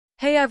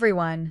Hey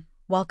everyone,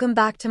 welcome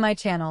back to my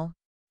channel.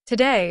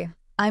 Today,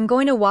 I'm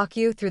going to walk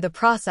you through the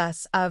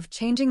process of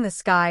changing the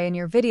sky in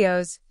your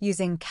videos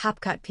using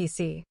CapCut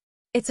PC.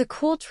 It's a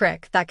cool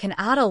trick that can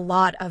add a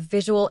lot of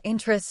visual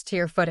interest to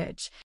your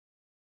footage.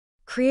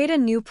 Create a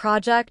new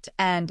project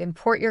and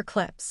import your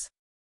clips.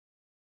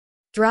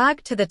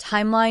 Drag to the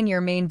timeline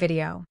your main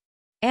video.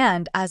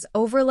 And as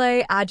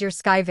overlay, add your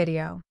sky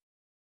video.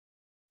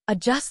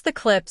 Adjust the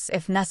clips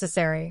if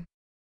necessary.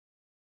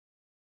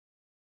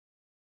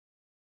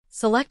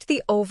 Select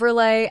the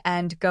overlay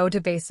and go to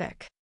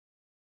Basic.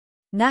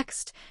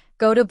 Next,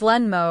 go to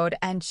Blend mode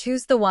and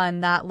choose the one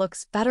that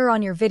looks better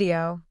on your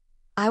video.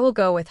 I will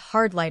go with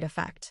Hard Light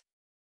Effect.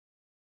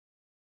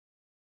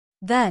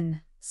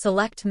 Then,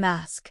 select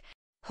Mask,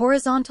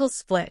 Horizontal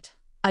Split,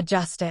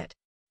 adjust it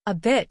a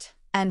bit,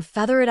 and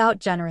feather it out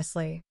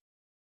generously.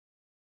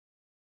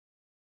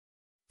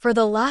 For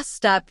the last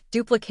step,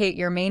 duplicate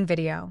your main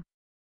video.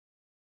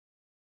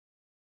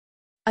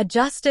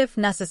 Adjust if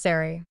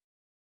necessary.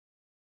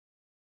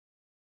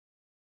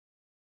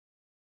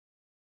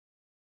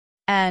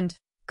 And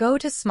go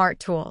to Smart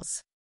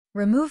Tools.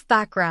 Remove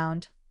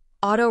Background,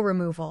 Auto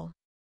Removal.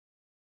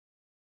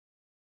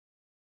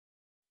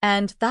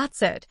 And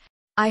that's it.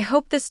 I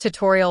hope this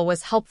tutorial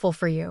was helpful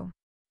for you.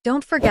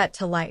 Don't forget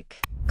to like,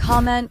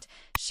 comment,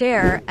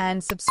 share,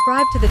 and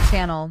subscribe to the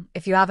channel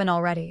if you haven't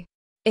already.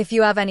 If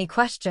you have any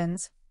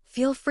questions,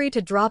 feel free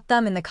to drop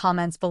them in the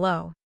comments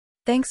below.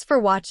 Thanks for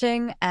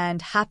watching and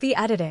happy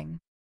editing!